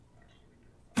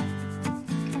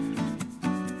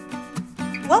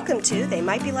Welcome to They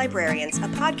Might Be Librarians, a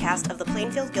podcast of the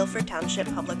Plainfield-Guilford Township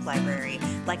Public Library.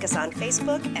 Like us on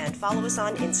Facebook and follow us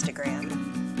on Instagram.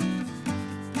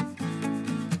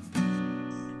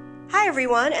 Hi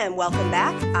everyone and welcome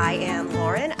back. I am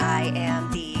Lauren. I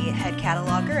am the head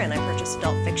cataloger and I purchase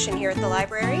adult fiction here at the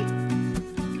library.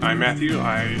 I'm Matthew.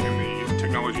 I am the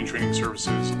Technology and Training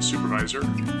Services Supervisor /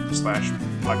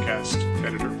 podcast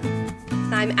editor.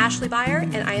 I'm Ashley Byer,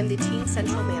 and I am the Teen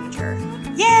Central Manager.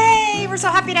 Yay! We're so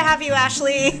happy to have you,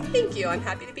 Ashley. Thank you. I'm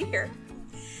happy to be here.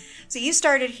 So you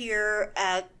started here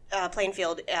at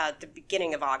Plainfield at the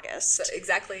beginning of August. So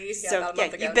exactly. About a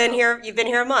month ago. You've been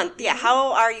here a month. Yeah. Mm-hmm.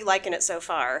 How are you liking it so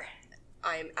far?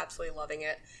 I'm absolutely loving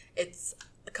it. It's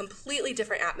a completely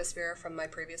different atmosphere from my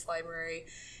previous library,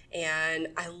 and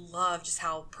I love just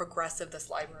how progressive this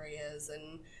library is,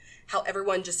 and how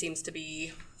everyone just seems to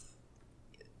be.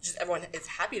 Everyone is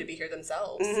happy to be here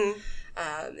themselves.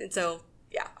 Mm-hmm. And so,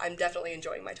 yeah, I'm definitely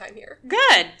enjoying my time here.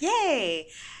 Good. Yay.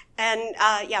 And,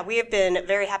 we have been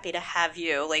very happy to have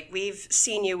you. Like, we've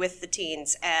seen you with the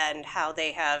teens and how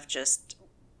they have just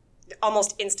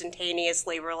almost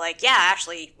instantaneously were like, yeah,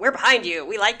 Ashley, we're behind you.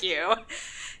 We like you.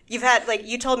 You've had,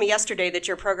 you told me yesterday that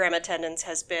your program attendance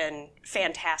has been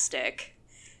fantastic.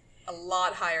 A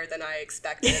lot higher than I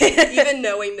expected. Even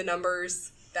knowing the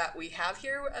numbers that we have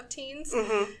here of teens,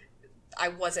 mm-hmm. I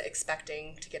wasn't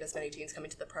expecting to get as many teens coming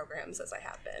to the programs as I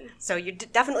have been. So you're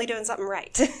definitely doing something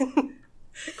right.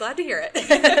 Glad to hear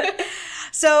it.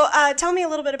 So tell me a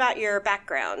little bit about your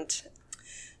background.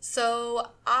 So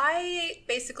I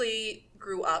basically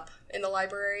grew up in the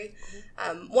library.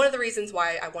 One of the reasons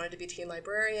why I wanted to be a teen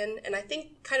librarian, and I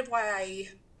think kind of why I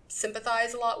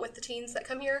sympathize a lot with the teens that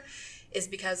come here, is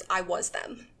because I was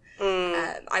them.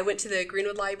 I went to the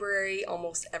Greenwood Library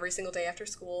almost every single day after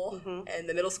school, mm-hmm. and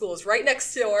the middle school is right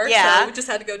next door, so we just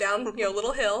had to go down, a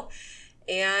little hill,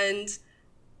 and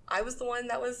I was the one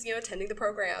that was, attending the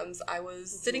programs. I was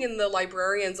sitting in the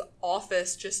librarian's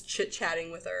office just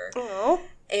chit-chatting with her,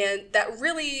 and that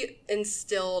really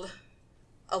instilled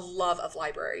a love of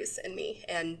libraries in me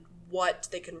and what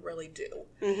they can really do,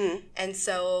 mm-hmm. and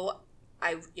so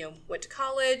I, went to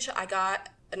college. I got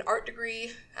an art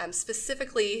degree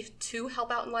specifically to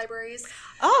help out in libraries.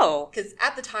 Oh. Because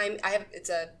at the time, it's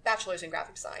a bachelor's in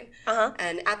graphic design. Uh-huh.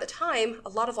 And at the time, a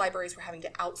lot of libraries were having to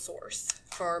outsource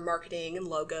for marketing and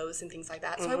logos and things like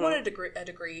that. So mm-hmm. I wanted a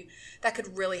degree that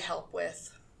could really help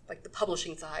with the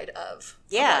publishing side of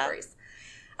libraries.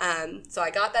 So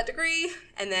I got that degree,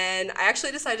 and then I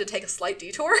actually decided to take a slight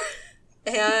detour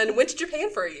and went to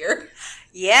Japan for a year.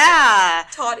 Yeah.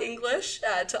 Taught English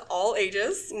to all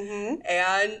ages. Mm-hmm.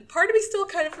 And part of me still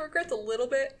kind of regrets a little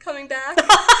bit coming back.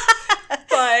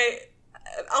 But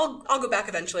I'll go back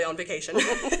eventually on vacation.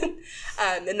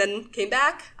 And then came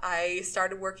back. I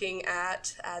started working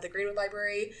at the Greenwood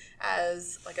Library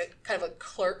as a kind of a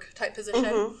clerk type position.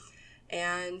 Mm-hmm.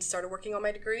 And started working on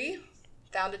my degree.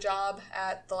 Found a job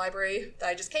at the library that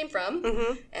I just came from.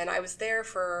 Mm-hmm. And I was there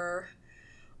for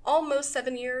almost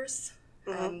 7 years,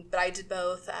 mm-hmm. But I did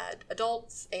both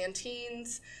adults and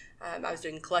teens. I was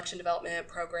doing collection development,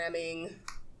 programming,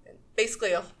 and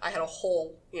basically I had a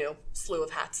whole, slew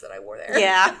of hats that I wore there.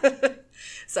 Yeah.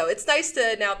 So it's nice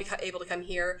to now be able to come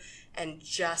here and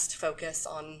just focus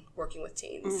on working with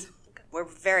teens. We're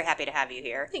very happy to have you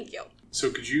here. Thank you.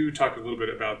 So could you talk a little bit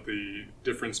about the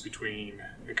difference between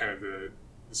kind of the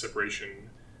separation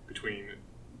between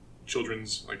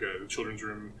children's, the children's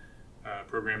room,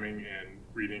 programming and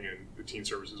reading and the teen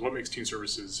services? What makes teen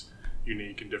services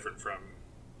unique and different from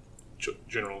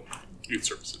general youth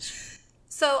services?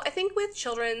 So I think with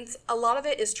children's, a lot of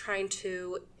it is trying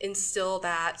to instill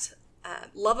that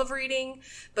love of reading,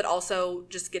 but also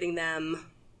just getting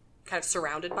them kind of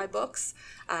surrounded by books.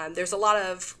 There's a lot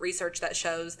of research that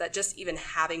shows that just even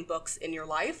having books in your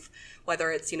life, whether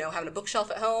it's, having a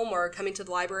bookshelf at home or coming to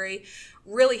the library,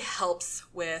 really helps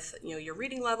with, your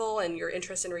reading level and your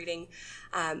interest in reading.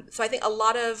 So I think a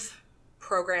lot of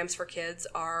programs for kids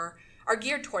are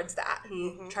geared towards that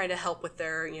and mm-hmm. trying to help with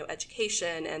their,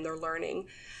 education and their learning.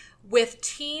 With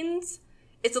teens,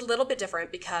 it's a little bit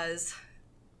different because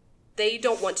they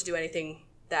don't want to do anything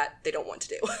that they don't want to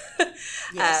do.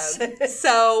 Yes.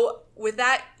 So with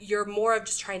that, you're more of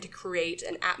just trying to create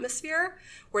an atmosphere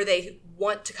where they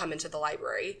want to come into the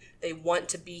library. They want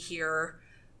to be here,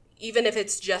 even if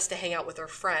it's just to hang out with their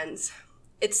friends.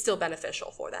 It's still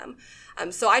beneficial for them.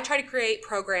 So I try to create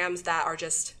programs that are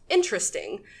just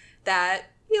interesting,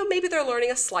 that, maybe they're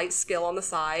learning a slight skill on the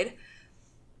side,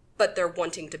 but they're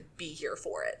wanting to be here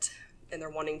for it, and they're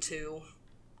wanting to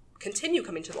continue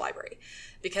coming to the library.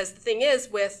 Because the thing is,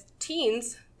 with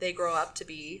teens, they grow up to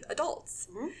be adults.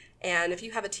 Mm-hmm. And if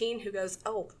you have a teen who goes,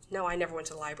 oh, no, I never went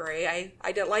to the library.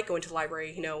 I didn't like going to the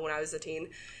library, when I was a teen.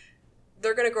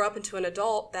 They're going to grow up into an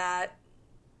adult that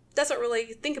doesn't really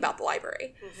think about the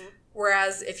library. Mm-hmm.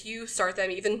 Whereas if you start them,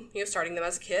 even, starting them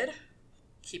as a kid,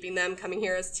 keeping them coming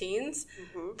here as teens,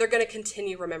 mm-hmm. they're going to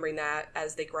continue remembering that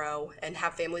as they grow and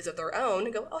have families of their own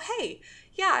and go, oh, hey,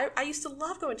 yeah, I used to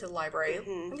love going to the library.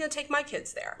 Mm-hmm. I'm going to take my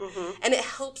kids there. Mm-hmm. And it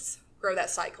helps grow that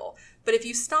cycle. But if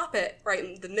you stop it right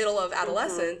in the middle of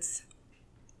adolescence,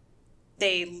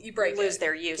 you lose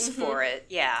their use mm-hmm. for it.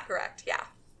 Yeah. Correct. Yeah.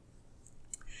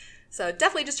 So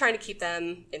definitely just trying to keep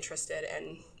them interested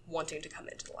and wanting to come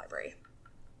into the library.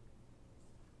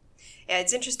 Yeah,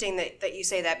 it's interesting that you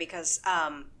say that because,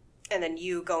 and then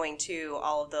you going to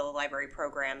all of the library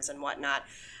programs and whatnot.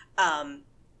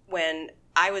 When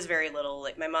I was very little,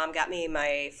 like my mom got me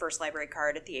my first library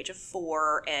card at the age of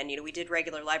 4, and we did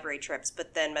regular library trips.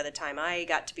 But then by the time I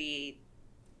got to be,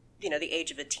 the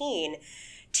age of a teen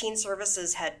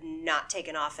services had not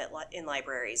taken off in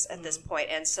libraries at mm-hmm. this point,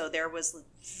 and so there was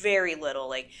very little.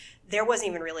 Like there wasn't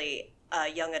even really a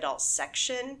young adult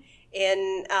section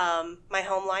in my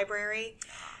home library.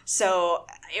 So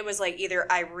it was like either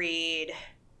I read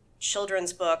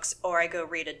children's books or I go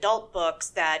read adult books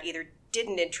that either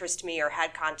didn't interest me or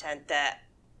had content that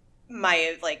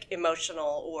my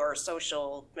emotional or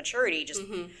social maturity just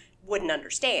mm-hmm. wouldn't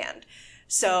understand.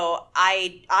 So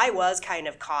I was kind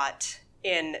of caught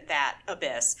in that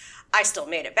abyss. I still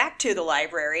made it back to the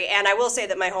library, and I will say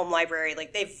that my home library,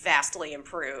 they've vastly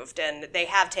improved, and they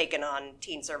have taken on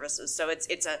teen services. So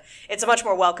it's a much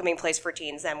more welcoming place for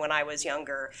teens than when I was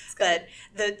younger. But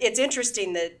it's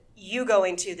interesting that you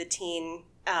going to the teen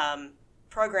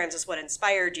programs is what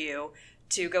inspired you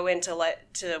to go into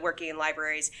to working in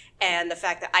libraries, and the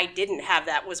fact that I didn't have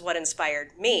that was what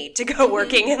inspired me to go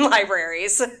working in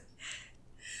libraries.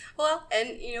 Well, and,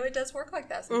 it does work like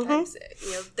that sometimes.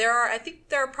 Mm-hmm. I think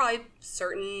there are probably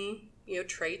certain,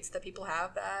 traits that people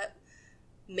have that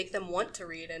make them want to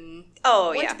read and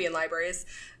want to be in libraries.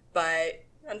 But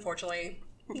unfortunately,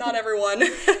 not everyone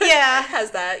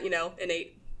has that,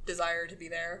 innate desire to be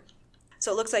there.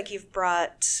 So it looks like you've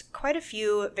brought quite a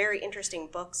few very interesting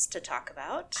books to talk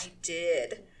about. I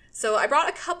did. So I brought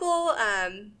a couple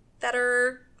that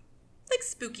are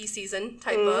spooky season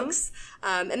type mm-hmm. books.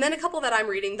 And then a couple that I'm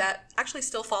reading that actually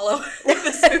still follow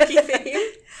the spooky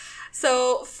theme.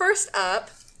 So first up,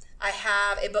 I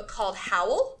have a book called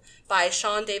Howl by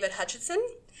Sean David Hutchinson.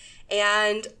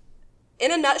 And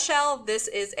in a nutshell, this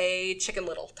is a Chicken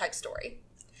Little type story.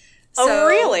 Oh,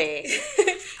 really?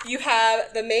 You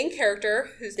have the main character,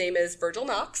 whose name is Virgil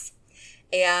Knox,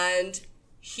 and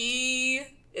he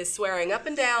is swearing up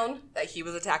and down that he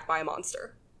was attacked by a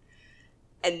monster.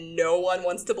 And no one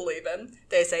wants to believe him.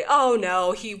 They say, oh,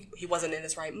 no, he wasn't in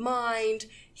his right mind.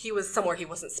 He was somewhere he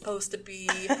wasn't supposed to be.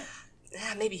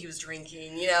 Maybe he was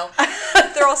drinking,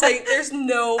 They're all saying, there's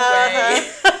no way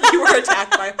you were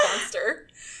attacked by a monster.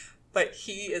 But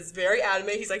he is very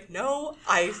adamant. He's like, no,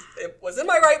 it was in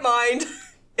my right mind.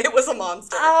 It was a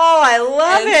monster. Oh, I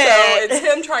love it. So it's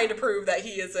him trying to prove that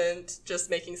he isn't just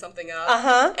making something up.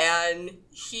 Uh-huh. And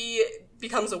he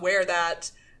becomes aware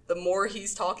that the more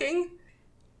he's talking,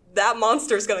 that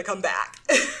monster's going to come back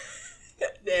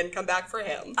and come back for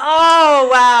him. Oh,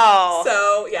 wow.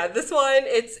 So, yeah, this one,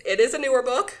 it is a newer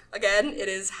book. Again, it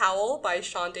is Howl by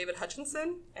Sean David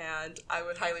Hutchinson, and I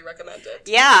would highly recommend it.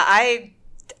 Yeah,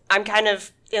 I'm kind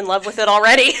of in love with it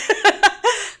already.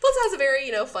 Plus, it has a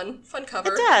very, fun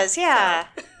cover. It does, yeah.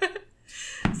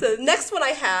 So the next one I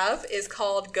have is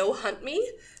called Go Hunt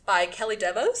Me by Kelly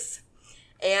DeVos.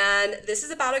 And this is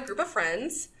about a group of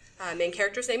friends. Main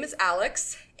character's name is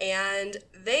Alex, and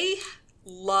they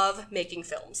love making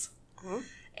films. Mm-hmm.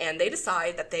 And they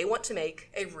decide that they want to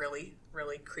make a really,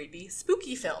 really creepy,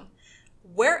 spooky film.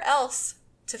 Where else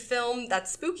to film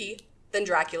that's spooky than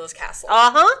Dracula's castle?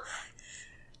 Uh-huh.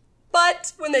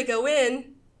 But when they go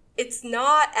in, it's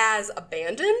not as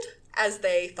abandoned as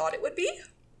they thought it would be.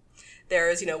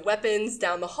 There's, weapons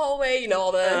down the hallway,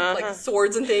 all the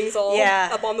swords and things all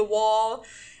up on the wall.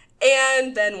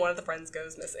 And then one of the friends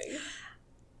goes missing.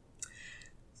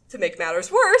 To make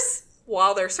matters worse,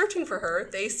 while they're searching for her,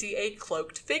 they see a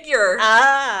cloaked figure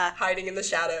hiding in the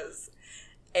shadows.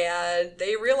 And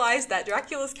they realize that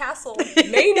Dracula's castle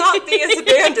may not be as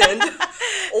abandoned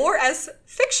or as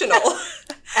fictional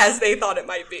as they thought it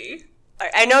might be.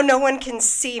 I know no one can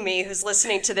see me who's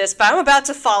listening to this, but I'm about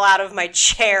to fall out of my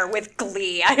chair with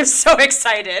glee. I am so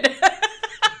excited.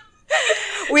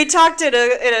 We talked in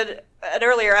an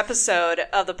earlier episode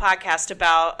of the podcast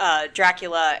about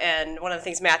Dracula, and one of the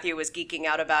things Matthew was geeking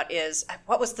out about is,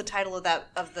 what was the title of that?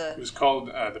 It was called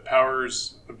The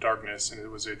Powers of Darkness, and it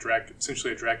was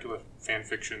essentially a Dracula fan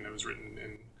fiction that was written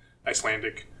in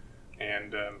Icelandic,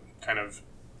 and kind of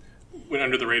went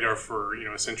under the radar for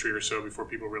a century or so before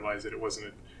people realized that it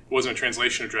wasn't a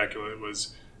translation of Dracula. It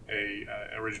was an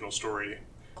original story.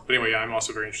 But anyway, I'm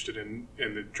also very interested in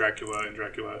the Dracula and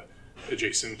Dracula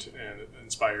adjacent and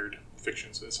inspired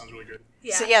fiction. So that sounds really good.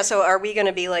 Yeah. So are we going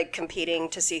to be like competing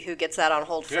to see who gets that on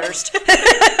hold first?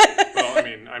 Well, I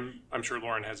mean, I'm sure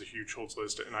Lauren has a huge holds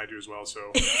list, and I do as well.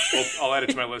 So I'll add it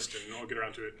to my list, and I'll get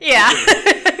around to it. Yeah.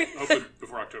 Hopefully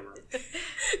before October.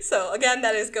 So again,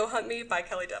 that is Go Hunt Me by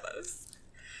Kelly DeVos.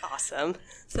 Awesome.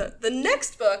 So the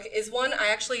next book is one I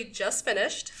actually just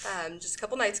finished just a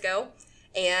couple nights ago,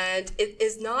 and it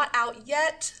is not out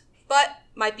yet, but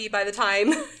might be by the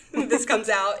time this comes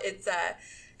out. It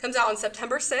comes out on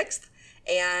September 6th,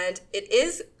 and it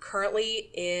is currently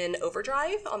in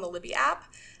Overdrive on the Libby app.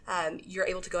 You're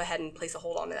able to go ahead and place a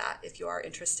hold on that if you are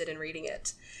interested in reading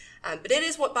it. But it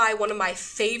is by one of my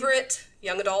favorite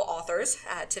young adult authors,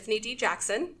 Tiffany D.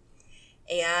 Jackson,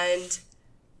 and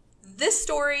this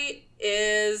story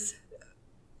is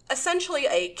essentially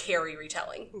a Carrie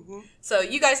retelling. Mm-hmm. So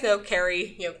you guys know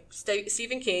Carrie,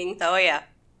 Stephen King. Oh, yeah.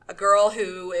 A girl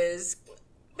who is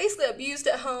basically abused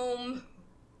at home,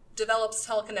 develops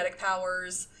telekinetic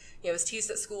powers, is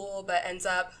teased at school, but ends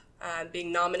up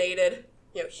being nominated,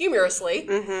 humorously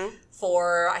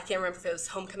for, I can't remember if it was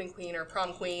Homecoming Queen or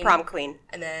Prom Queen. Prom Queen.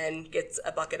 And then gets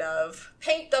a bucket of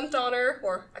paint dumped on her,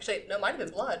 or actually, no, it might have been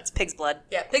blood. It's pig's blood.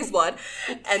 Yeah, pig's blood.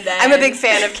 And then I'm a big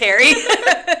fan of Carrie.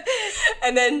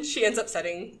 And then she ends up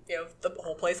setting, the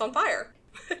whole place on fire.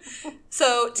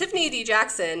 So Tiffany D.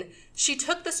 Jackson, she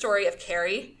took the story of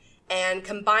Carrie and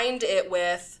combined it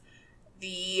with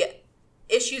the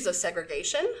issues of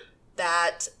segregation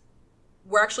that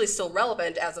were actually still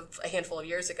relevant as of a handful of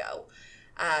years ago.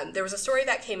 There was a story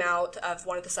that came out of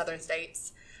one of the southern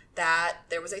states that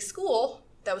there was a school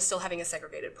that was still having a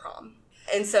segregated prom.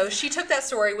 And so she took that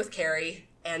story with Carrie,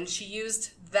 and she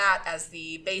used that as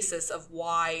the basis of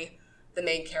why the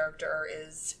main character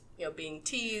is, being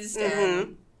teased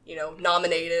and,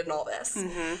 nominated and all this.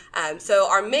 So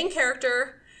our main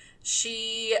character,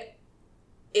 she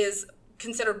is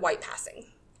considered white passing.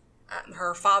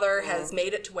 Her father has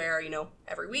made it to where,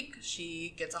 every week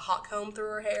she gets a hot comb through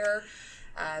her hair.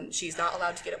 She's not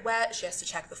allowed to get it wet. She has to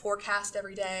check the forecast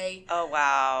every day. Oh,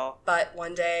 wow. But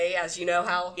one day, as you know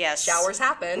how showers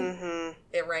happen,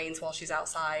 it rains while she's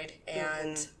outside,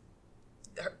 and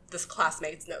this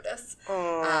classmates notice.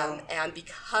 And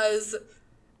because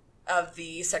of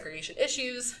the segregation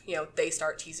issues, they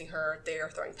start teasing her. They are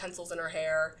throwing pencils in her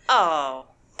hair. Oh.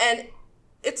 And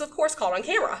it's, of course, caught on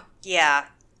camera. Yeah.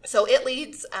 So it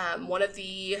leads one of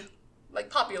the,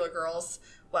 popular girls,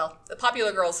 the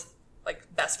popular girl's,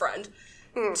 best friend,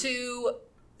 to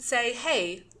say,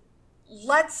 hey,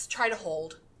 let's try to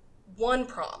hold one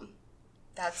prom.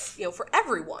 That's, for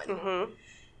everyone.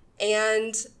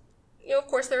 And, of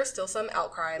course, there's still some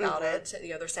outcry about it.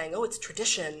 They're saying, oh, it's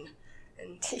tradition.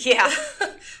 And yeah.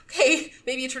 Okay,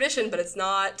 maybe a tradition, but it's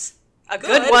not a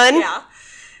good one. Yeah.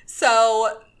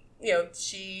 So,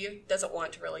 she doesn't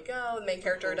want to really go. The main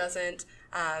character doesn't.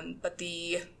 But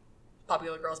the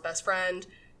popular girl's best friend,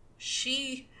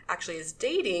 she actually is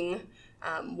dating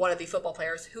one of the football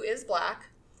players who is black.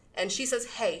 And she says,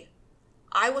 hey,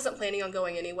 I wasn't planning on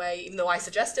going anyway, even though I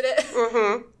suggested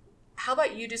it. How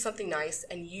about you do something nice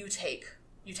and you take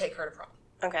her to prom?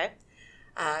 Okay.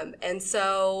 And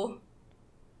so,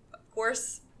 of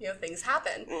course, things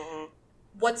happen.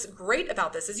 What's great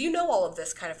about this is all of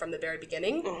this kind of from the very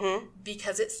beginning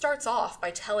because it starts off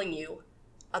by telling you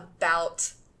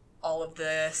about all of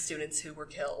the students who were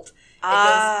killed. It goes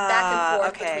back and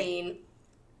forth between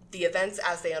the events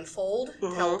as they unfold,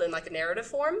 held in a narrative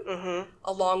form,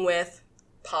 along with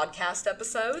podcast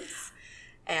episodes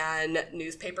and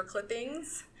newspaper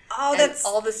clippings. Oh, and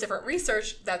all this different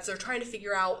research that they're trying to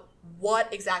figure out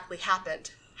what exactly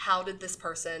happened. How did this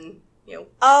person, kill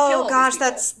all gosh,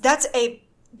 these that's a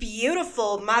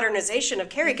beautiful modernization of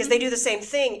Carrie, because they do the same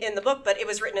thing in the book, but it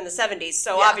was written in the 70s,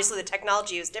 so obviously the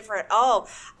technology is different. Oh,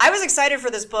 I was excited for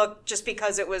this book just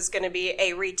because it was going to be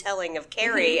a retelling of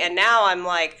Carrie, and now I'm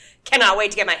cannot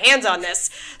wait to get my hands on this.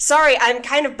 Sorry, I'm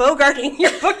kind of bogarting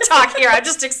your book talk here. I'm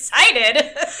just excited.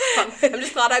 I'm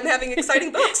just glad I'm having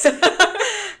exciting books.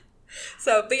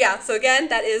 So again,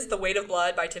 that is The Weight of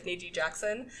Blood by Tiffany D.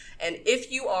 Jackson, and if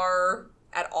you are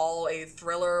at all a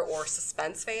thriller or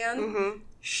suspense fan,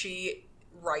 she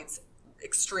writes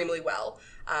extremely well.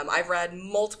 I've read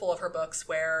multiple of her books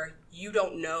where you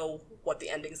don't know what the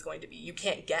ending's going to be. You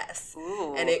can't guess.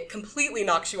 Ooh. And it completely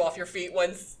knocks you off your feet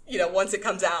once it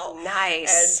comes out.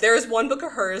 Nice. And there's one book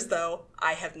of hers, though,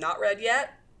 I have not read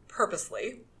yet,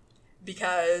 purposely,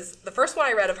 because the first one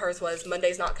I read of hers was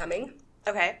Monday's Not Coming.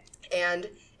 Okay. And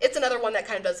it's another one that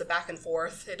kind of does a back and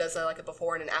forth. It does a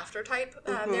before and an after type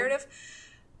narrative.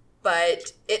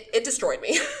 But it destroyed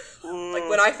me. Like,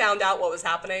 when I found out what was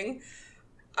happening,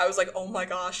 I was like, oh my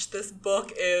gosh, this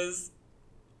book is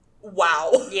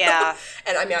wow. Yeah.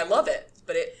 And I mean, I love it,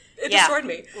 but it destroyed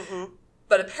me. Mm-hmm.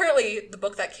 But apparently the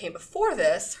book that came before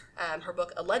this, her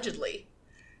book Allegedly,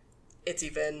 it's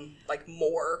even like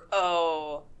more.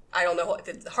 Oh. I don't know if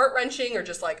it's heart-wrenching or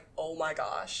just like, oh my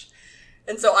gosh.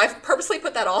 And so I've purposely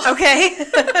put that off. Okay.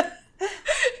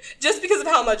 Just because of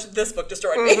how much this book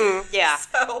destroyed me. Mm-hmm. Yeah.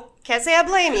 So Can't say I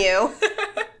blame you.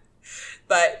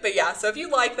 But yeah, so if you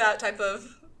like that type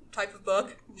of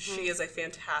book, she is a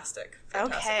fantastic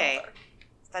Okay. author.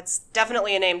 That's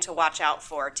definitely a name to watch out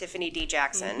for, Tiffany D.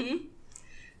 Jackson. Mm-hmm.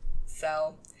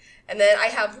 So, and then I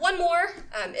have one more.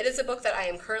 It is a book that I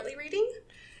am currently reading.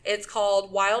 It's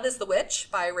called Wild is the Witch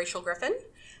by Rachel Griffin.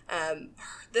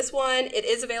 This one, it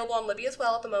is available on Libby as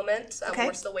well at the moment. Okay.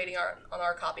 We're still waiting on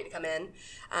our copy to come in.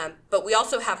 But we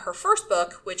also have her first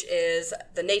book, which is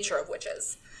The Nature of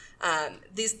Witches.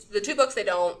 The two books, they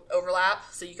don't overlap,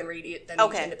 so you can read them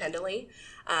each independently.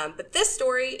 But this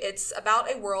story, it's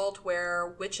about a world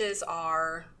where witches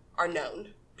are known.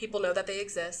 People know that they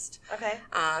exist. Okay.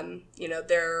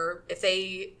 If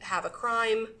they have a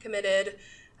crime committed,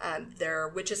 their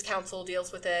witches council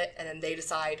deals with it, and then they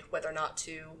decide whether or not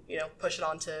to, push it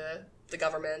onto the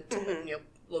government, and,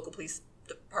 local police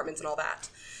departments and all that.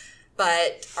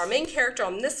 But our main character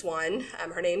on this one,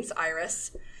 her name's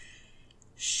Iris.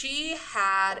 She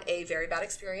had a very bad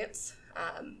experience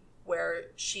where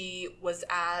she was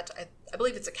at, I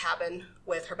believe it's a cabin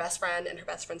with her best friend and her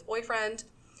best friend's boyfriend.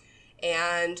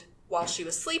 And while she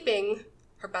was sleeping,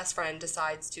 her best friend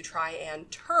decides to try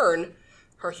and turn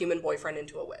her human boyfriend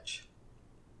into a witch.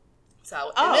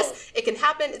 So in this, it can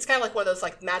happen. It's kind of like one of those,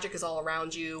 like, magic is all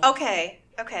around you. Okay.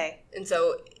 And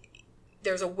so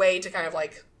there's a way to kind of,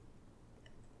 like,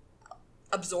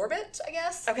 absorb it, I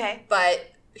guess. Okay.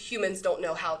 But humans don't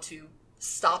know how to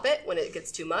stop it when it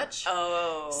gets too much.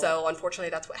 Oh. So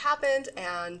unfortunately that's what happened,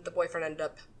 and the boyfriend ended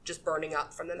up just burning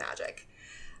up from the magic.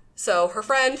 So her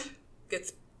friend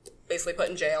gets basically put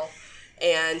in jail,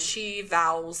 and she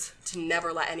vows to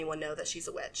never let anyone know that she's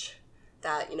a witch.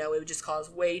 That, it would just cause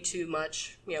way too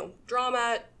much,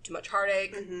 drama, too much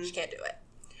heartache. Mm-hmm. She can't do it.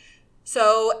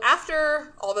 So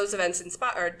after all those events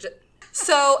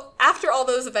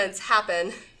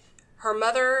happen, her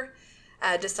mother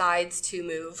decides to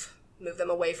move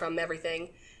them away from everything,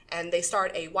 and they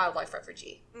start a wildlife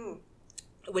refugee,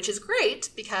 which is great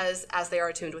because as they are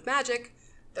attuned with magic,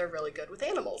 they're really good with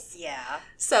animals. Yeah.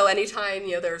 So anytime,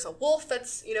 there's a wolf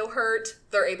that's, hurt,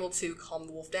 they're able to calm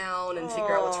the wolf down and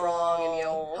figure out what's wrong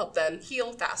and, help them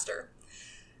heal faster.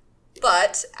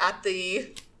 But at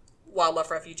the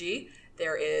wildlife refugee,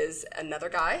 there is another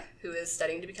guy who is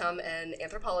studying to become an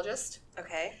anthropologist.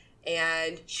 Okay.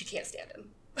 And she can't stand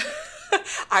him.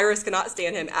 Iris cannot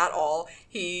stand him at all.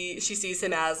 She sees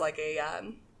him as like a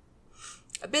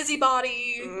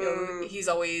busybody. He's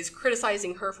always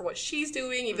criticizing her for what she's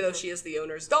doing, even though she is the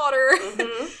owner's daughter.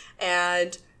 Mm-hmm.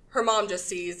 And her mom just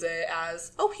sees it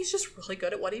as, oh, he's just really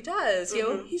good at what he does.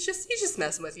 He's just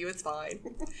messing with you. It's fine.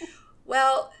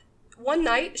 Well, one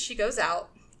night she goes out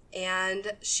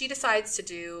and she decides to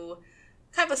do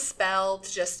kind of a spell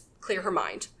to just clear her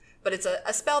mind. But it's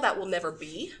a spell that will never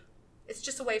be. It's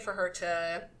just a way for her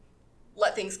to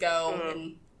let things go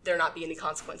and there not be any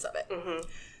consequence of it. Mm-hmm.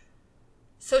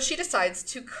 So she decides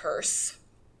to curse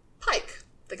Pike,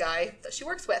 the guy that she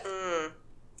works with.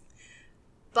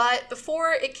 But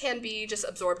before it can be just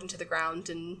absorbed into the ground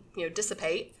and,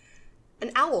 dissipate,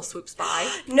 an owl swoops by.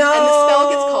 No! And the spell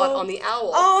gets caught on the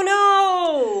owl.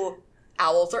 Oh, no!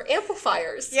 Owls are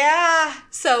amplifiers. Yeah.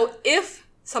 So if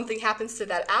something happens to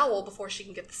that owl before she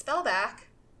can get the spell back,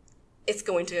 it's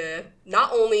going to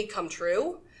not only come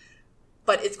true,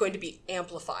 but it's going to be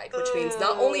amplified, which means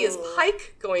not only is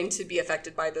Pike going to be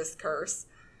affected by this curse,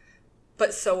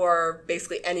 but so are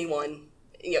basically anyone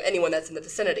that's in the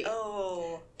vicinity.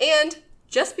 Oh. And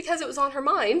just because it was on her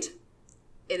mind,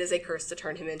 it is a curse to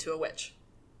turn him into a witch.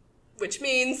 Which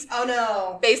means, oh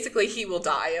no, basically he will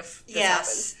die if this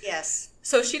happens. Yes.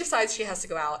 So she decides she has to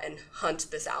go out and hunt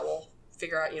this owl,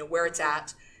 figure out, where it's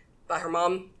at. But her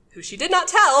mom, who she did not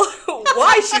tell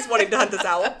why she's wanting to hunt this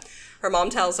owl, her mom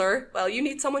tells her, well, you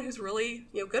need someone who's really,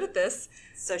 good at this.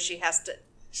 So she has to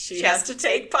she has to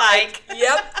take Pike.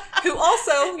 Yep. Who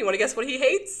also, you want to guess what he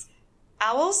hates?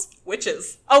 Owls?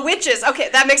 Witches. Oh, witches. Okay,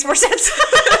 that makes more sense.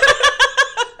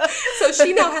 So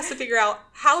she now has to figure out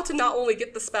how to not only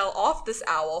get the spell off this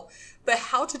owl, but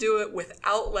how to do it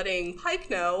without letting Pike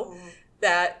know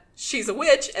that she's a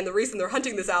witch, and the reason they're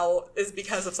hunting this owl is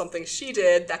because of something she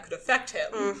did that could affect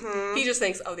him. Mm-hmm. He just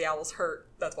thinks, oh, the owl's hurt.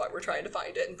 That's why we're trying to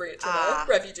find it and bring it to the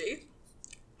refugee.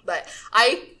 But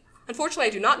unfortunately, I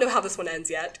do not know how this one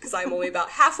ends yet, because I'm only about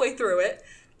halfway through it.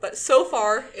 But so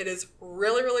far, it is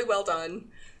really, really well done.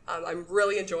 I'm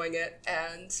really enjoying it,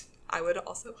 and I would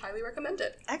also highly recommend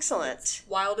it. Excellent.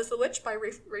 Wild as the Witch by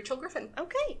Rachel Griffin.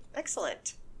 Okay,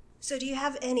 excellent. So do you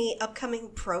have any upcoming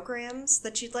programs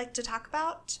that you'd like to talk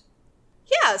about?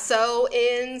 Yeah, so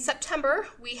in September,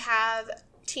 we have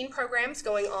teen programs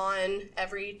going on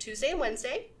every Tuesday and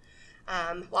Wednesday.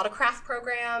 A lot of craft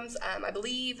programs. I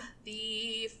believe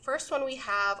the first one we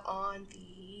have on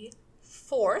the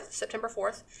 4th, September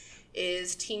 4th,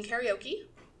 is teen karaoke.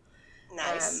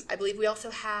 Nice. I believe we also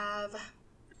have...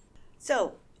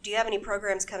 So, do you have any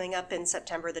programs coming up in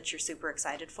September that you're super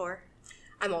excited for?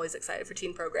 I'm always excited for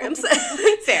teen programs.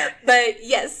 Fair. But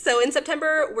yes, so in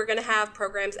September, we're going to have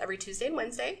programs every Tuesday and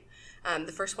Wednesday.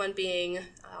 The first one being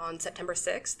on September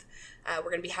 6th. We're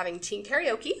going to be having teen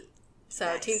karaoke. So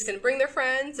nice. Teens can bring their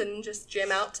friends and just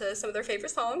jam out to some of their favorite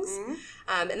songs.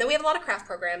 Mm-hmm. And then we have a lot of craft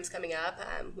programs coming up.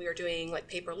 We are doing like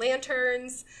paper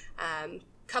lanterns,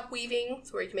 cup weaving,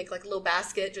 so where you can make like a little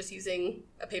basket just using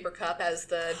a paper cup as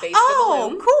the base for the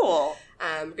loom. Oh, cool.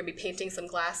 We're going to be painting some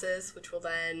glasses, which will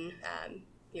then,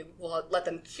 we'll let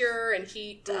them cure and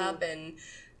heat up, and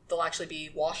they'll actually be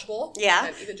washable.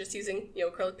 Yeah. Even just using,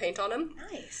 acrylic paint on them.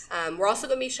 Nice. We're also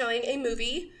going to be showing a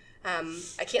movie.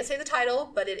 I can't say the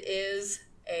title, but it is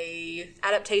a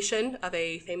adaptation of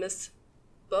a famous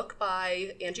book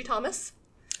by Angie Thomas.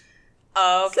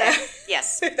 Okay. So,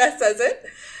 yes. That says it.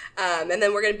 And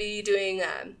then we're going to be doing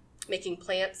making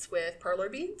plants with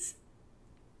perler beads.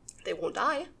 They won't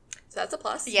die, so that's a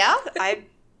plus. Yeah,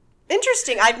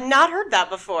 interesting. I've not heard that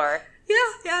before.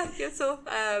 Yeah. So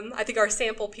I think our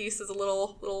sample piece is a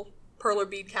little perler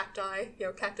bead cacti,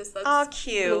 cactus that's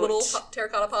cute. in a little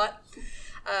terracotta pot.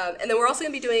 And then we're also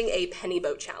going to be doing a penny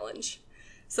boat challenge.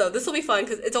 So this will be fun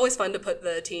because it's always fun to put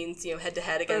the teens, head to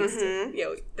head against,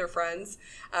 their friends.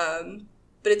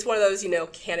 But it's one of those,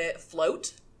 can it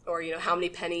float? Or, how many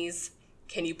pennies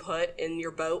can you put in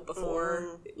your boat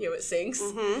before, it sinks?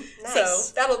 Mm-hmm.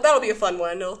 Nice. So that'll be a fun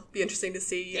one. It'll be interesting to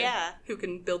see who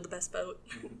can build the best boat.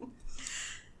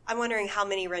 I'm wondering how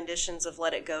many renditions of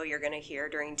Let It Go you're going to hear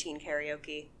during teen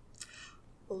karaoke.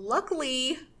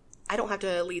 Luckily, I don't have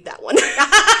to lead that one.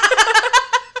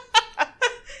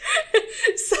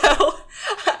 So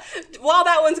while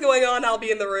that one's going on, I'll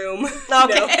be in the room,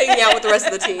 hanging out with the rest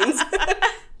of the teens.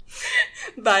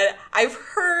 But I've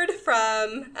heard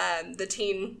from the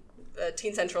Teen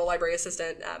Central Library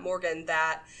Assistant, Morgan,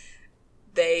 that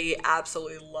they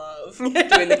absolutely love doing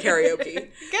the karaoke.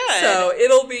 Good. So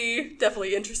it'll be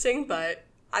definitely interesting, but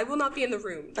I will not be in the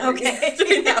room during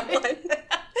that one.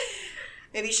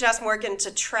 Maybe you should ask Morgan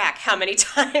to track how many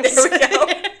times. There we go.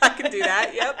 I can do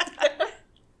that, yep.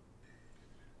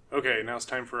 Okay, now it's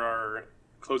time for our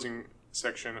closing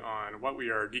section on what we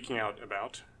are geeking out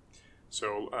about.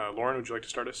 So, Lauren, would you like to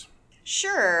start us?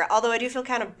 Sure, although I do feel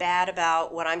kind of bad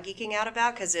about what I'm geeking out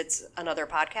about because it's another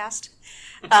podcast.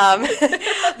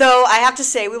 Though I have to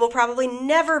say, we will probably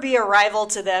never be a rival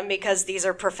to them because these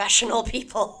are professional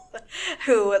people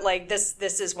who,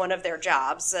 this is one of their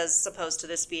jobs as opposed to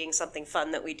this being something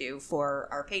fun that we do for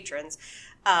our patrons.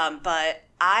 But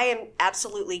I am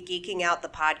absolutely geeking out the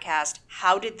podcast,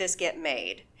 How Did This Get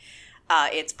Made?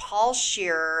 It's Paul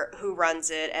Scheer who runs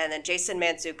it, and then Jason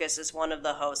Mantzoukas is one of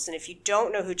the hosts. And if you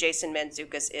don't know who Jason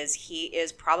Mantzoukas is, he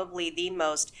is probably the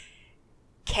most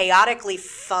chaotically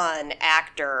fun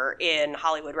actor in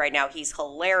Hollywood right now. He's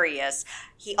hilarious.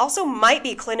 He also might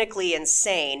be clinically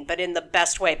insane, but in the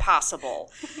best way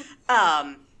possible.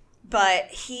 But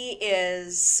he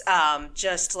is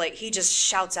he just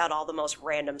shouts out all the most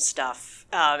random stuff,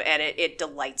 and it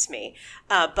delights me.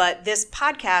 But this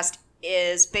podcast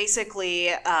is basically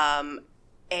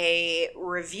a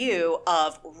review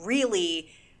of really,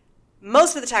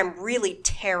 most of the time, really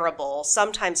terrible,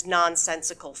 sometimes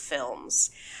nonsensical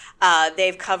films.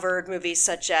 They've covered movies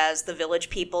such as the Village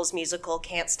People's musical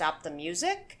Can't Stop the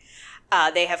Music.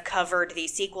 They have covered the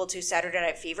sequel to Saturday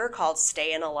Night Fever called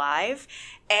Stayin' Alive.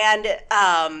 And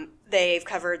they've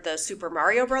covered the Super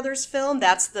Mario Brothers film.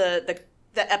 That's the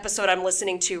episode I'm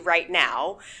listening to right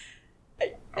now.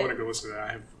 I want to go listen to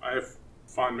that. I have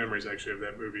fond memories, actually, of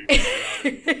that movie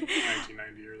from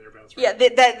 1990 or thereabouts. that's Yeah,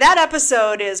 right. that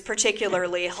episode is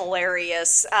particularly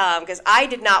hilarious because I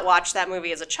did not watch that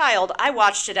movie as a child. I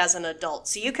watched it as an adult,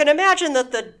 so you can imagine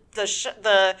that the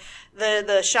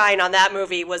shine on that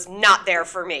movie was not there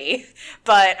for me.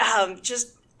 But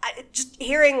just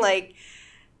hearing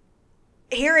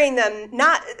them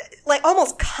not like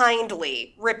almost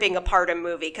kindly ripping apart a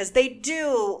movie, because they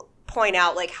do point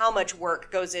out like how much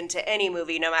work goes into any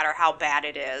movie, no matter how bad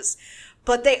it is.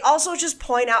 But they also just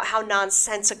point out how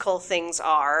nonsensical things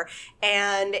are,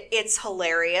 and it's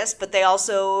hilarious. But they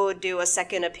also do a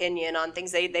second opinion on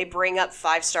things. They bring up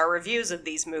 5-star reviews of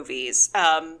these movies,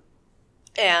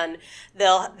 and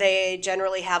they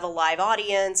generally have a live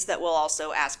audience that will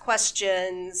also ask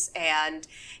questions. And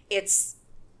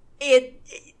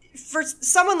for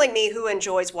someone like me who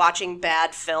enjoys watching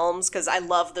bad films, because I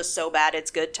love the so bad it's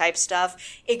good type stuff,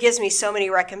 it gives me so many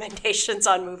recommendations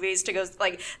on movies to go,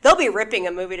 like, they'll be ripping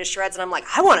a movie to shreds, and I'm like,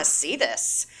 I want to see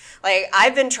this. Like,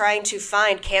 I've been trying to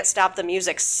find Can't Stop the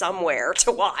Music somewhere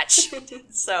to watch.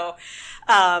 So,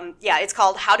 yeah, it's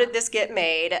called How Did This Get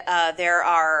Made? There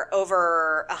are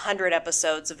over 100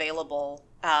 episodes available,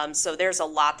 so there's a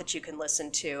lot that you can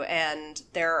listen to, and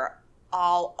they're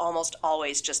almost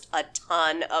always just a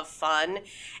ton of fun.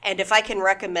 And if I can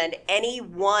recommend any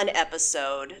one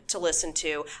episode to listen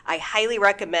to, I highly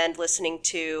recommend listening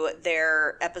to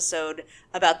their episode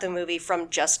about the movie From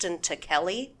Justin to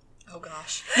Kelly. Oh,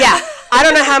 gosh. Yeah, I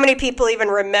don't know how many people even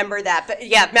remember that, but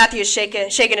yeah, Matthew's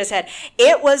shaking his head.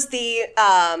 It was the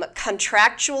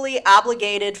contractually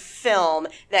obligated film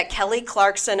that Kelly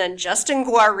Clarkson and Justin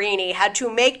Guarini had to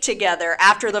make together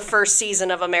after the first season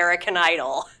of American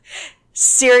Idol.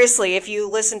 Seriously, if you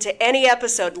listen to any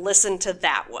episode, listen to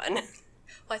that one. Well,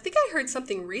 I think I heard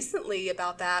something recently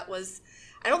about that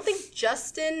I don't think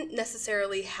Justin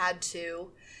necessarily had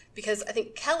to, because I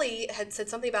think Kelly had said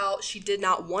something about she did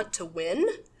not want to win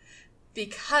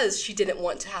because she didn't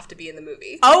want to have to be in the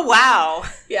movie. Oh, wow.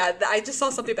 Yeah, I just saw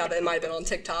something about that. It might have been on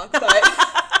TikTok,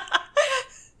 but...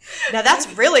 Now,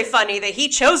 that's really funny that he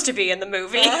chose to be in the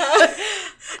movie.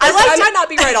 I might not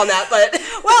be right on that, but...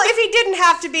 Well, if he didn't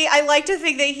have to be, I like to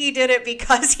think that he did it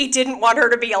because he didn't want her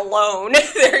to be alone.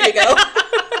 There you go.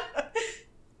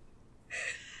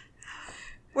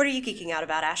 What are you geeking out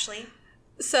about, Ashley?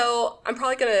 So, I'm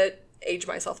probably going to age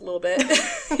myself a little bit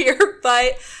here,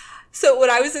 but... So, when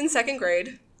I was in second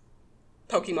grade,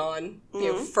 Pokemon,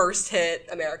 first hit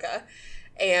America.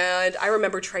 And I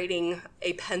remember trading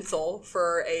a pencil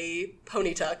for a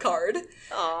Ponyta card.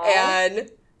 Aww.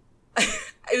 And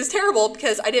it was terrible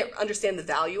because I didn't understand the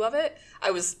value of it.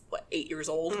 I was, 8 years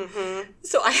old? Mm-hmm.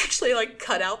 So I actually,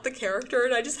 cut out the character,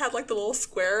 and I just had, the little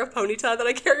square of Ponyta that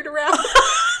I carried around.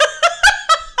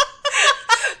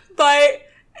 But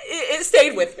it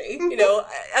stayed with me.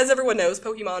 As everyone knows,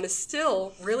 Pokemon is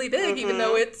still really big, even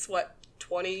though it's,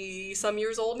 20-some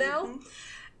years old now? Mm-hmm.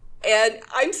 And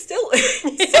I'm still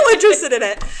interested in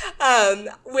it.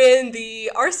 When the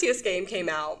Arceus game came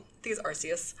out, I think it's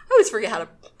Arceus. I always forget how to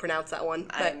pronounce that one,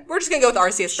 but we're just going to go with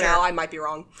Arceus for now. I might be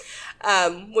wrong.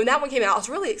 When that one came out, I was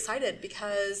really excited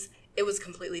because it was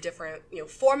completely different,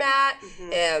 format,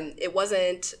 and it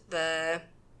wasn't the,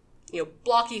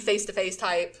 blocky face-to-face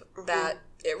type that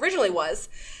it originally was.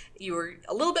 You were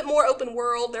a little bit more open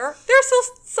world. There are still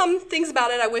some things about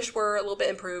it I wish were a little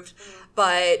bit improved,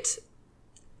 but...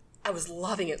 I was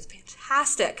loving it. It was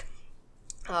fantastic.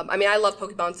 I love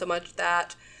Pokemon so much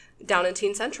that down in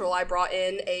Teen Central, I brought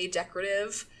in a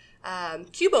decorative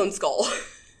Cubone skull.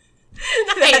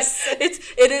 Nice.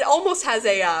 It almost has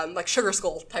a sugar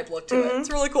skull type look to it. It's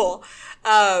really cool.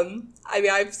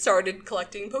 I've started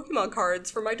collecting Pokemon cards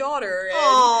for my daughter. And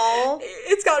Aww.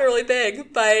 It's gotten really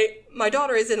big, but my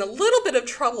daughter is in a little bit of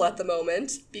trouble at the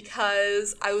moment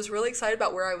because I was really excited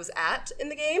about where I was at in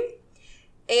the game.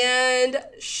 And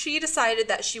she decided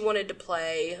that she wanted to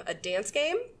play a dance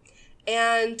game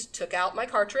and took out my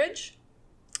cartridge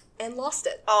and lost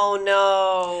it. Oh,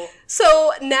 no.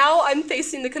 So now I'm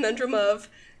facing the conundrum of,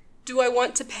 do I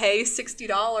want to pay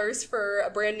 $60 for a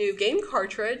brand new game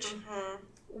cartridge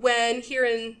when here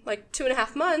in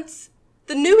 2.5 months,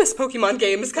 the newest Pokemon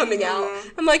game is coming out?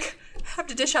 I'm like, I have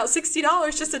to dish out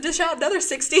 $60 just to dish out another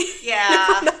 $60 Yeah.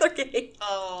 for another game.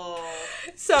 Oh.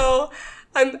 So...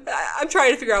 I'm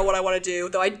trying to figure out what I want to do,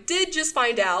 though I did just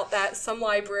find out that some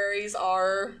libraries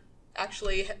are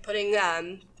actually putting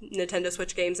Nintendo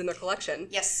Switch games in their collection.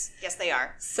 Yes, they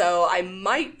are. So I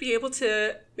might be able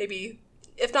to maybe,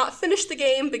 if not finish the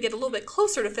game, but get a little bit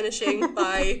closer to finishing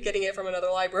by getting it from another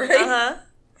library.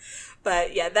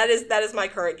 But yeah, that is my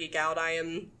current geek out. I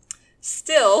am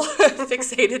still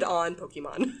fixated on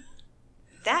Pokemon.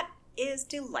 That is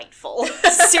delightful.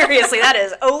 Seriously, that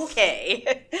is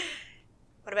okay.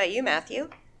 about you, Matthew?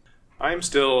 I'm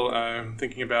still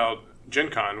thinking about Gen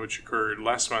Con, which occurred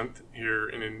last month here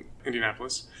in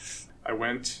Indianapolis. I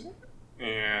went,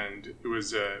 and it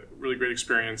was a really great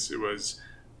experience. It was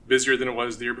busier than it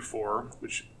was the year before,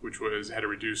 which had a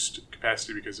reduced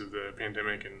capacity because of the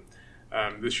pandemic,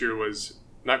 and this year was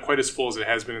not quite as full as it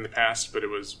has been in the past, but it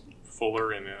was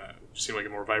fuller and seemed like a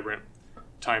more vibrant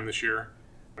time this year.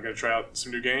 I'm going to try out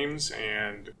some new games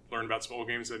and learn about some old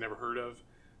games that I've never heard of.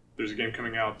 There's a game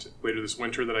coming out later this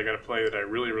winter that I got to play that I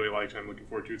really, really liked and I'm looking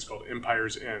forward to. It's called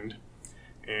Empire's End.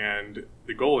 And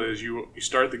the goal is you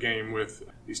start the game with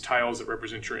these tiles that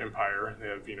represent your empire. They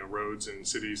have, roads and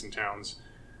cities and towns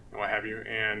and what have you.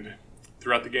 And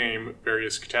throughout the game,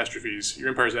 various catastrophes, your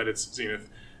empire's at its zenith,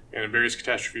 and various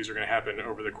catastrophes are going to happen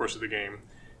over the course of the game.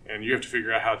 And you have to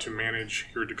figure out how to manage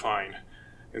your decline.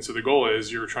 And so the goal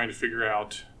is you're trying to figure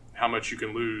out how much you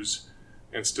can lose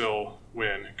and still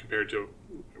win compared to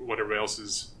what everybody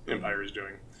else's empire is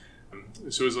doing.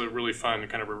 So it was a really fun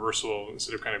kind of reversal.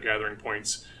 Instead of kind of gathering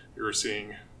points, you were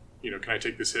seeing, can I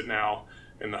take this hit now,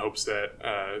 in the hopes that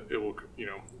it will,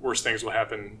 worse things will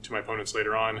happen to my opponents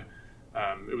later on.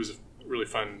 It was really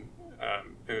fun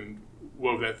and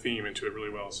wove that theme into it really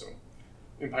well. So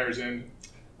Empire's End.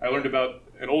 I learned about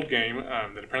an old game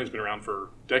that apparently has been around for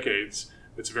decades.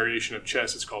 It's a variation of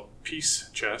chess. It's called piece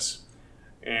chess.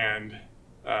 And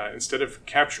instead of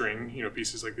capturing,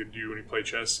 pieces like they do when you play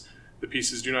chess, the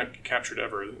pieces do not get captured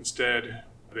ever. Instead,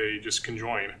 they just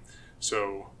conjoin.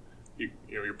 So,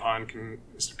 your pawn can,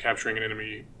 instead of capturing an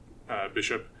enemy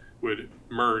bishop, would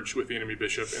merge with the enemy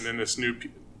bishop, and then this new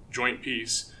joint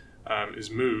piece is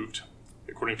moved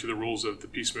according to the rules of the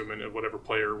piece movement of whatever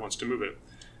player wants to move it.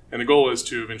 And the goal is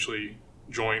to eventually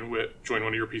join one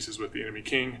of your pieces with the enemy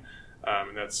king,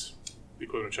 and that's the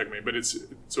equivalent of checkmate. But it's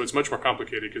much more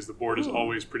complicated because the board is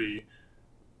always pretty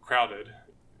crowded.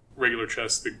 Regular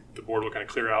chess, the board will kind of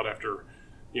clear out after,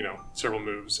 several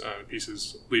moves,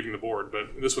 pieces leaving the board.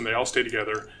 But this one, they all stay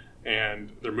together,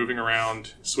 and they're moving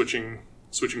around, switching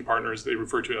partners. They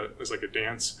refer to it as like a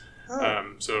dance.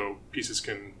 So pieces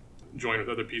can join with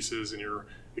other pieces, and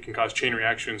it can cause chain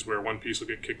reactions where one piece will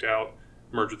get kicked out,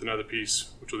 merge with another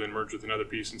piece, which will then merge with another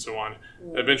piece, and so on.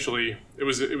 Eventually, it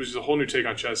was a whole new take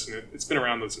on chess, and it's been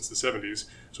around since the 70s,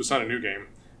 so it's not a new game.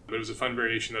 But it was a fun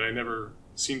variation that I never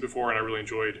seen before, and I really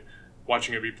enjoyed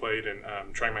watching it be played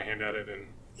and trying my hand at it, and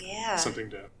something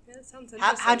to... Yeah, that sounds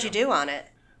interesting. How'd you do on it?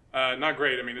 Not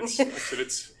great. I mean, it's like I said,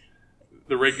 it's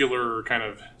the regular kind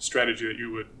of strategy that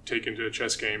you would take into a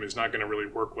chess game is not going to really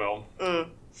work well,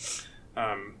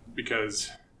 because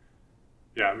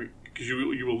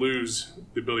you will lose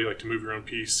the ability to move your own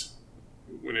piece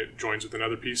when it joins with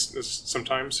another piece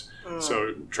sometimes.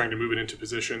 So trying to move it into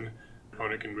position,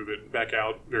 opponent can move it back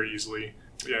out very easily.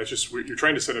 Yeah, it's just you're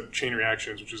trying to set up chain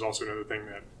reactions, which is also another thing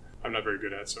that I'm not very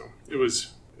good at. So it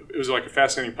was like a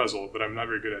fascinating puzzle, but I'm not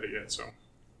very good at it yet. So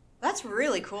that's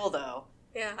really cool, though.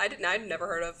 Yeah, I'd never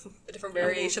heard of a different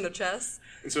variation of chess.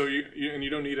 And so you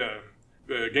don't need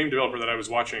the game developer that I was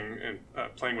watching and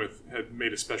playing with had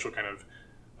made a special kind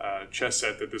of chess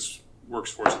set that this works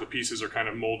for. So the pieces are kind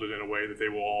of molded in a way that they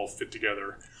will all fit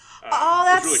together.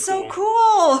 That's really so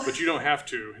cool. But you don't have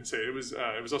to. It was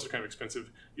also kind of expensive.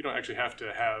 You don't actually have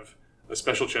to have a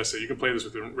special chess set. You can play this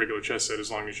with a regular chess set as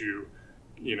long as you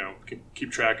can keep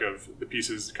track of the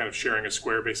pieces kind of sharing a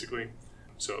square, basically.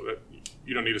 So that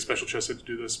you don't need a special chess set to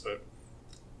do this, but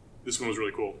this one was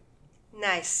really cool.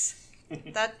 Nice.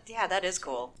 That is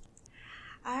cool.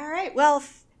 All right. Well,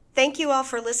 thank you all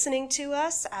for listening to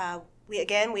us.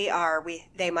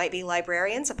 They Might Be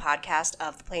Librarians, a podcast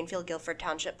of the Plainfield Guilford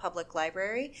Township Public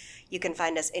Library. You can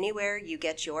find us anywhere you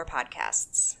get your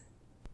podcasts.